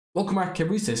Welcome back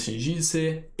everybody, DestinysJesus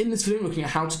here. In this video, I'm looking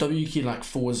at how to W key like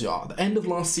 4-0. The end of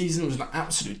last season was an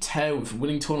absolute tear with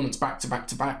winning tournaments back to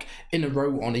back in a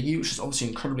row on a U, which is obviously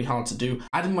incredibly hard to do.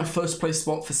 I added my first place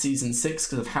spot for season 6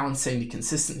 because of how insanely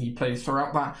consistent he played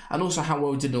throughout that, and also how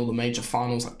well he did in all the major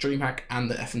finals like DreamHack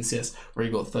and the FNCS where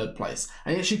he got 3rd place.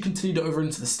 And he actually continued over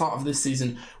into the start of this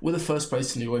season with a 1st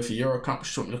place in the UEFA Euro Cup, which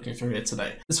is what I'm looking through here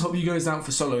today. This will help you guys out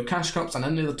for solo cash cups and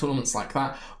any other tournaments like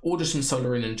that, or just in solo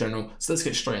arena in general. So let's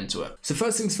get straight into it. So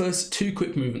first things first, 2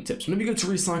 quick movement tips. Whenever you go to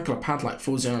recycle a pad like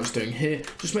 4-0 is doing here,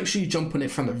 just make sure you jump on it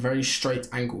from a very straight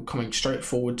angle, coming straight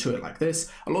forward to it like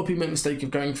this. A lot of people make the mistake of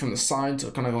going from the side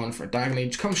or kind of going for a diagonal.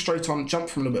 Just come straight on, jump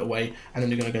from a little bit away, and then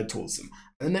you're going to go towards them.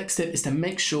 The next tip is to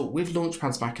make sure with launch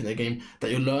pads back in the game that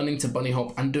you're learning to bunny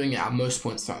hop and doing it at most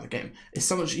points throughout the game. It's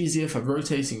so much easier for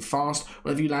rotating fast.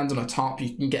 Whenever you land on a tarp,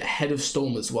 you can get ahead of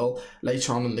Storm as well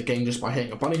later on in the game just by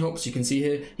hitting a bunny hop. So you can see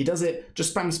here, he does it,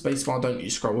 just spam spacebar, don't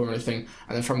use scroll or anything,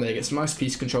 and then from there he gets some nice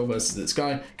piece control versus this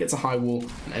guy, gets a high wall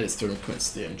and edits through and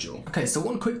commits to the end duel. Okay, so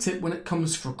one quick tip when it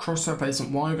comes for crosshair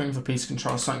placement while you're going for piece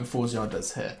control, something 4-0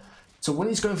 does here. So when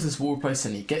he's going for this wall replace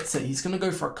and he gets it, he's going to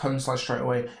go for a cone slide straight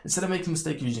away. Instead of making the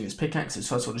mistake of using his pickaxe, he's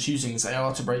first of all just using his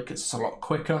AR to break it, so it's a lot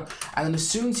quicker. And then as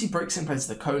soon as he breaks in place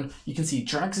of the cone, you can see he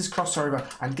drags his crosser over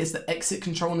and gets the exit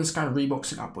control on this guy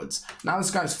reboxing upwards. Now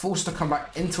this guy is forced to come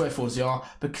back into a 4-0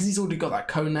 because he's already got that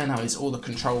cone there, now he's all the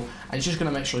control. And he's just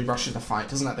going to make sure he rushes the fight,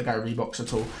 doesn't let the guy rebox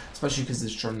at all, especially because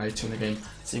there's drone later in the game,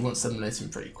 so he wants to eliminate him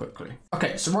pretty quickly.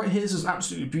 Okay, so right here, this was an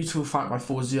absolutely beautiful fight by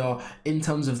 4-0 in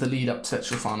terms of the lead up to the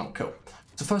actual final kill.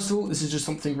 So first of all, this is just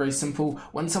something very simple.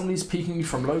 When somebody's peeking you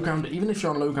from low ground, even if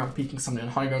you're on low ground peeking somebody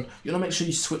on high ground, you want to make sure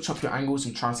you switch up your angles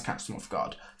and try to catch them off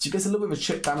guard. So you get a little bit of a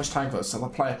chip damage tag versus the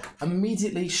player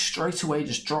immediately straight away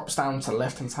just drops down to the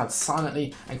left hand side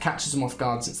silently and catches them off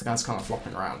guard since the guy's kind of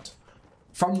flopping around.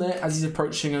 From there, as he's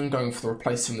approaching and going for the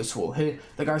replace from this wall here,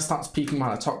 the guy starts peeking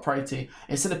behind a top priority.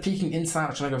 Instead of peeking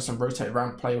inside, trying to go for some rotate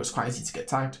ramp play where it's quite easy to get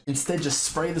tagged, instead just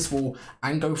spray this wall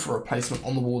and go for a replacement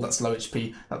on the wall that's low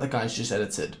HP that the guy's just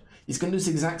edited. He's going to do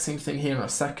the exact same thing here in a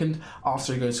second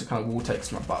after he goes for kind of wall takes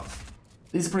from above.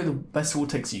 These are probably the best wall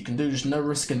takes you can do, just no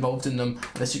risk involved in them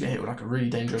unless you get hit with like a really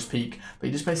dangerous peek. But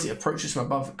he just basically approaches from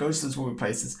above, goes to those wall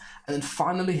replaces, and then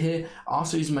finally here,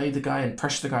 after he's made the guy and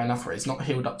pressured the guy enough where he's not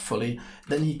healed up fully,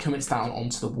 then he commits down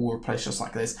onto the wall replace just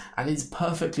like this, and he's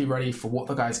perfectly ready for what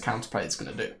the guy's counterplay is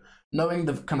going to do. Knowing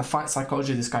the kind of fight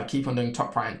psychology of this guy, keep on doing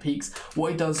top right and peaks, what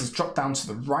he does is drop down to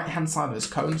the right hand side of his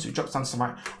cone, so he drops down to the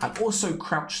right and also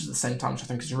crouches at the same time, which I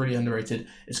think is really underrated,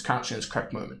 is crouching at his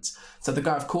correct moments. So the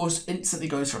guy of course instantly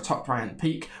goes for a top right hand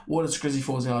peak. What does Grizzly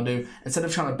 4-0 do? Instead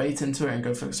of trying to bait into it and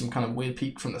go for some kind of weird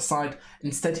peek from the side,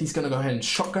 instead he's going to go ahead and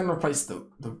shotgun replace the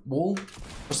wall,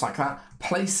 just like that,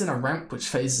 place in a ramp which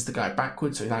phases the guy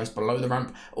backwards, so now he's below the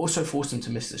ramp, also forced him to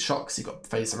miss the shot because he got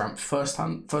phased the ramp first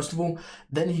of all.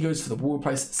 Then he goes for the wall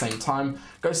replace at the same time,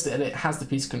 goes to the edit, has the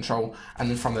piece control, and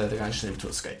then from there the guy's just able to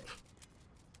escape.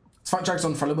 This fight drags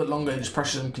on for a little bit longer, it just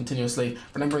pressures him continuously,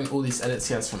 remembering all these edits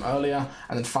he has from earlier,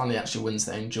 and then finally actually wins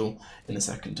the Angel in the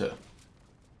second turn.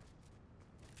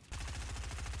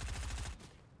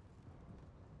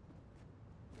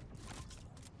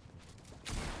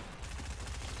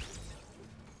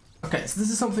 Okay, so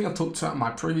this is something I talked about in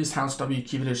my previous How to W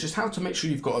key videos, just how to make sure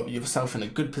you've got yourself in a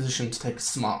good position to take a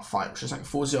smart fight, which is like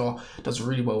 4-0 does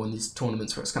really well in these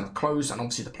tournaments where it's kind of closed and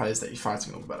obviously the players that you're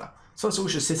fighting a little better. So it's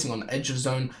always just sitting on the edge of the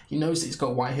zone. He knows that he's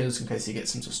got white heals in case he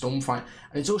gets into a storm fight,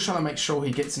 and he's also trying to make sure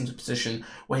he gets into a position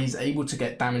where he's able to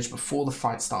get damage before the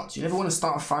fight starts. You never want to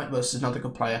start a fight versus another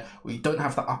good player where you don't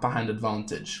have the upper hand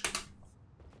advantage.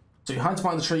 So he hides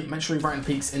behind the tree, make sure he right and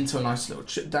peeks into a nice little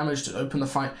chip damage to open the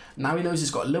fight. Now he knows he's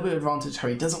got a little bit of advantage, how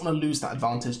he doesn't want to lose that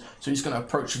advantage, so he's going to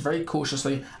approach very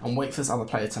cautiously and wait for this other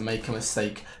player to make a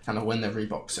mistake kind of when they're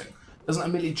reboxing. Doesn't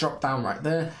immediately drop down right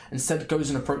there, instead goes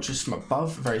and approaches from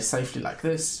above very safely like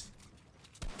this.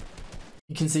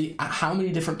 You can see how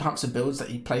many different types of builds that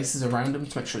he places around him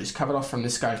to make sure he's covered off from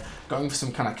this guy, going for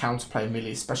some kind of counterplay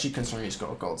immediately, especially considering he's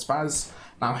got a gold spaz.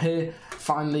 Now here,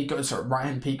 finally goes for a right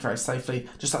hand peek very safely.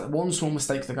 Just like one small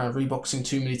mistake, the guy reboxing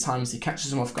too many times, he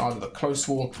catches him off guard with a close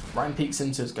wall, right hand peeks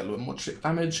into it to get a little bit more chip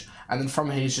damage, and then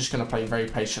from here he's just going to play very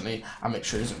patiently and make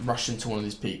sure he doesn't rush into one of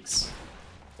these peaks.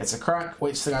 Gets a crack,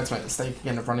 waits for the guy to make the mistake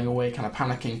again of running away, kind of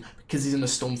panicking because he's in a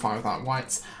storm fight without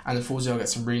whites, and then 4-0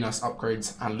 gets some really nice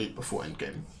upgrades and loot before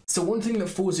endgame. So one thing that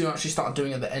 4-0 actually started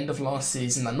doing at the end of last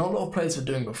season that not a lot of players were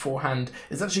doing beforehand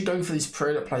is actually going for these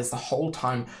periodic plays the whole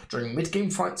time during mid-game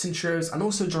fights in trios and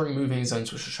also during moving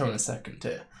zones, which will show in a second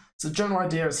here. So the general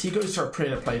idea is he goes for a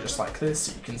periodic play just like this,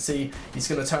 so you can see he's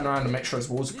going to turn around and make sure his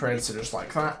walls are periodic, so just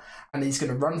like that, and he's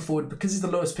going to run forward because he's the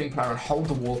lowest ping player and hold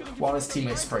the wall while his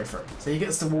teammates spray for him. So he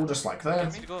gets the wall just like there,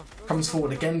 comes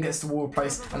forward again, gets the wall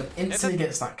replaced, and then instantly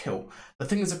gets that kill. The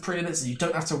thing is, a pre-edit is you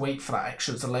don't have to wait for that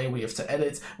extra delay where you have to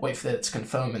edit, wait for it to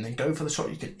confirm, and then go for the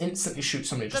shot. You can instantly shoot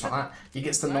somebody just like that. He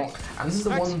gets the knock, and this is the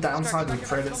one downside with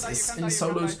pre-edits. Is in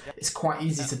solos, it's quite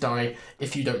easy to die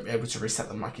if you don't be able to reset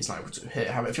them like he's not able to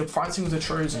here. However, if you're fighting with the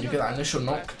Tros and you get that initial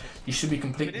knock, you should be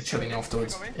completely chilling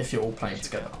afterwards if you're all playing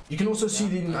together. You can also see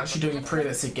him actually doing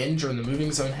pre-edits again during the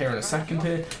moving zone here in a second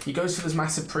here. He goes for this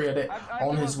massive pre-edit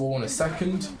on his wall in a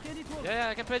second. Yeah,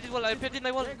 I can play this wall. I played in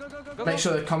my wall. Make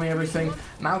sure they're coming everything.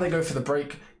 Now they go for the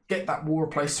break, get that wall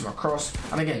replaced from across,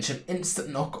 and again, should instant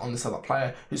knock on this other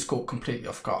player who's caught completely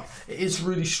off guard. It is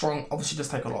really strong. Obviously, does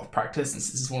take a lot of practice,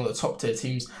 since this is one of the top tier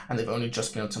teams, and they've only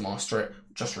just been able to master it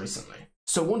just recently.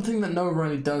 So one thing that Noah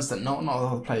really does that not a lot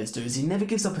of other players do is he never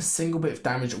gives up a single bit of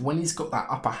damage when he's got that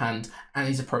upper hand and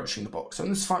he's approaching the box. So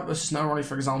in this fight versus Noah,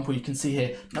 for example, you can see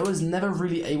here, Noah's never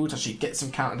really able to actually get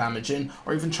some counter damage in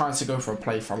or even tries to go for a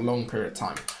play for a long period of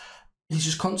time. He's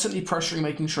just constantly pressuring,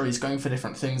 making sure he's going for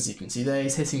different things. You can see there,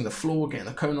 he's hitting the floor, getting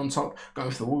the cone on top,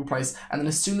 going for the wall place, and then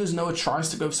as soon as Noah tries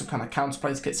to go for some kind of counter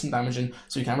play to get some damage in,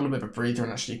 so he can have a little bit of a breather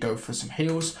and actually go for some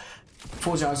heals,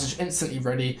 FourZR is just instantly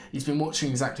ready. He's been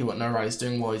watching exactly what Noah is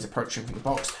doing while he's approaching from the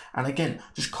box, and again,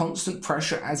 just constant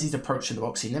pressure as he's approaching the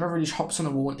box. He never really hops on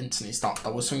the wall and instantly starts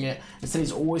double swinging it. Instead,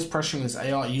 he's always pressuring his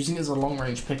AR, using it as a long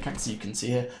range pickaxe, you can see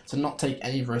here, to not take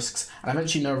any risks, and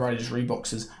eventually Noah just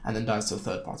reboxes and then dies to a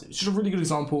third party. It's just a really good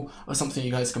example of something you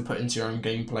guys can put into your own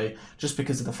gameplay, just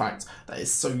because of the fact that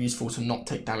it's so useful to not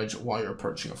take damage while you're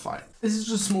approaching a fight. This is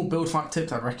just a small build fight tip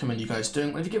that I recommend you guys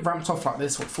doing. When you get ramped off like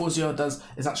this, what FourZR does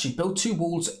is actually build 2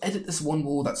 walls, edit this one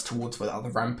wall that's towards where the other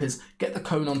ramp is, get the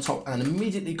cone on top, and then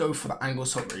immediately go for the angle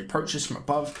shot where he approaches from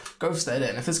above, goes to edit,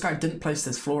 and if this guy didn't place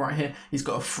this floor right here, he's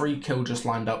got a free kill just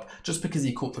lined up, just because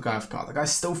he caught the guy off guard. The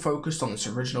guy's still focused on this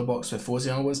original box where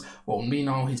FourZR was, while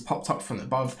meanwhile he's popped up from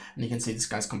above, and you can see this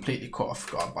guy's completely caught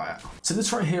off guard by it. So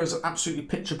this right here is an absolutely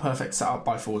picture perfect setup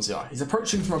by FourZR. He's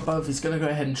approaching from above, he's going to go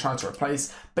ahead and try to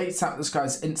replace, baits out this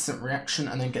guy's instant reaction,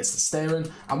 and then gets the stare in,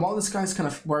 and while this guy's kind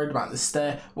of worried about the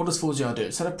stare, what does FourZR do?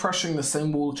 Instead of pressuring the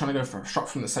same wall, trying to go for a shot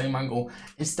from the same angle,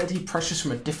 instead he pressures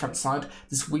from a different side,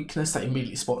 this weakness that he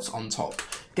immediately spots on top.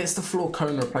 Gets the floor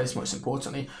cone replaced, most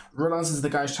importantly, realizes the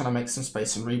guy's trying to make some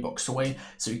space and rebox away,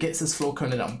 so he gets this floor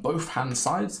cone in on both hand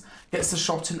sides, gets the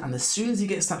shot in, and as soon as he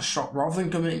gets that shot, rather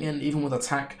than going in even with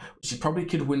attack, which he probably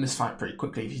could win this fight pretty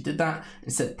quickly if he did that,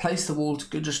 instead place the wall,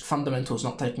 good just fundamentals,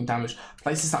 not taking damage,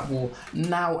 places that wall.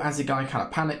 Now as the guy kind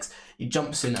of panics, he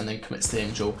jumps in and then commits the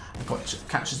angel and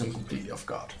catches him completely off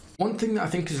guard. One thing that I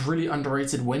think is really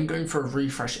underrated when going for a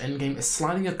refresh endgame is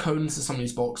sliding a cone into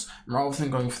somebody's box rather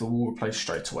than going for the wall replace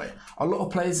straight away. A lot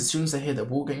of players, as soon as they hear their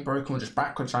wall getting broken, will just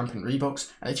backwards ramp and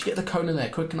rebox, and if you get the cone in there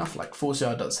quick enough, like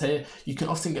FourZR does here, you can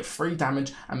often get free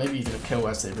damage and maybe even a kill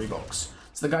as they rebox.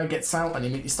 So the guy gets out and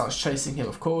immediately starts chasing him,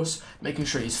 of course, making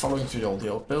sure he's following through all the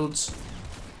old builds.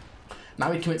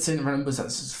 Now he commits in and remembers that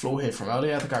this is floor here from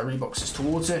earlier, the guy reboxes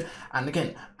towards it, and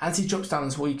again, as he drops down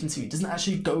as well, you can see he doesn't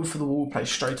actually go for the wall play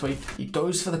straight away, he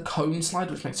goes for the cone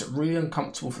slide, which makes it really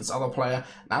uncomfortable for this other player.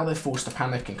 Now they're forced to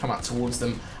panic and come out towards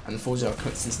them, and FourZR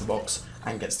commits into the box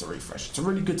and gets the refresh. It's a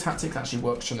really good tactic that actually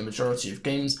works during the majority of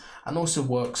games, and also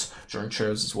works during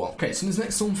trios as well. Okay, so in this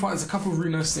next storm fight, there's a couple of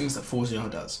really nice things that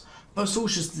FourZR does. First of all,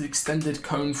 just the extended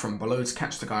cone from below to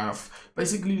catch the guy off.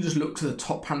 Basically, you just look to the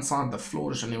top hand side of the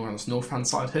floor, just anywhere on this north hand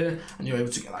side here, and you're able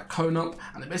to get that cone up,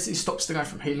 and it basically stops the guy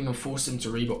from healing and forces him to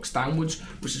rebox downwards,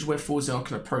 which is where FourZR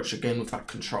can approach again with that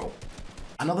control.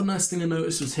 Another nice thing I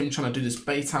noticed was him trying to do this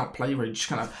bait out play where he just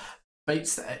kind of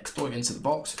baits the exploit into the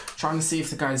box, trying to see if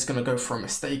the guy's going to go for a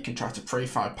mistake and try to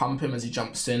pre-fire pump him as he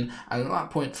jumps in, and at that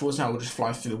point FourZR will just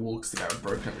fly through the wall because the guy was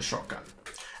broken up his shotgun.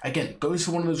 Again, goes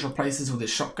for one of those replaces with his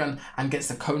shotgun and gets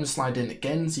the cone slide in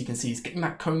again, so you can see he's getting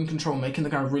that cone control, making the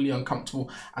guy really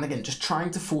uncomfortable, and again, just trying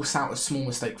to force out a small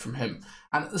mistake from him.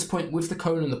 And at this point, with the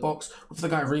cone in the box, with the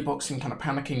guy reboxing, kind of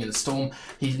panicking in the storm,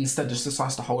 he instead just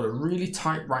decides to hold a really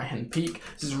tight right-hand peek.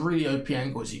 This is a really OP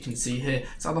angle, as you can see here.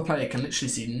 This other player can literally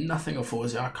see nothing of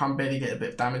FourZR, can barely get a bit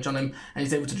of damage on him, and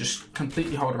he's able to just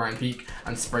completely hold a right peek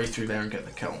and spray through there and get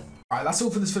the kill. Alright, that's all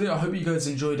for this video. I hope you guys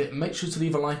enjoyed it. Make sure to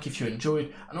leave a like if you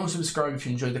enjoyed, and also subscribe if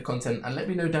you enjoyed the content, and let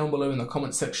me know down below in the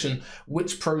comment section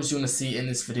which pros you want to see in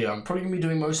this video. I'm probably going to be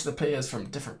doing most of the players from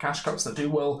different cash cups that do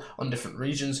well on different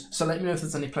regions, so let me know if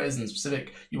there's any players in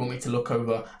specific you want me to look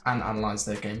over and analyze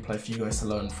their gameplay for you guys to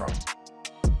learn from.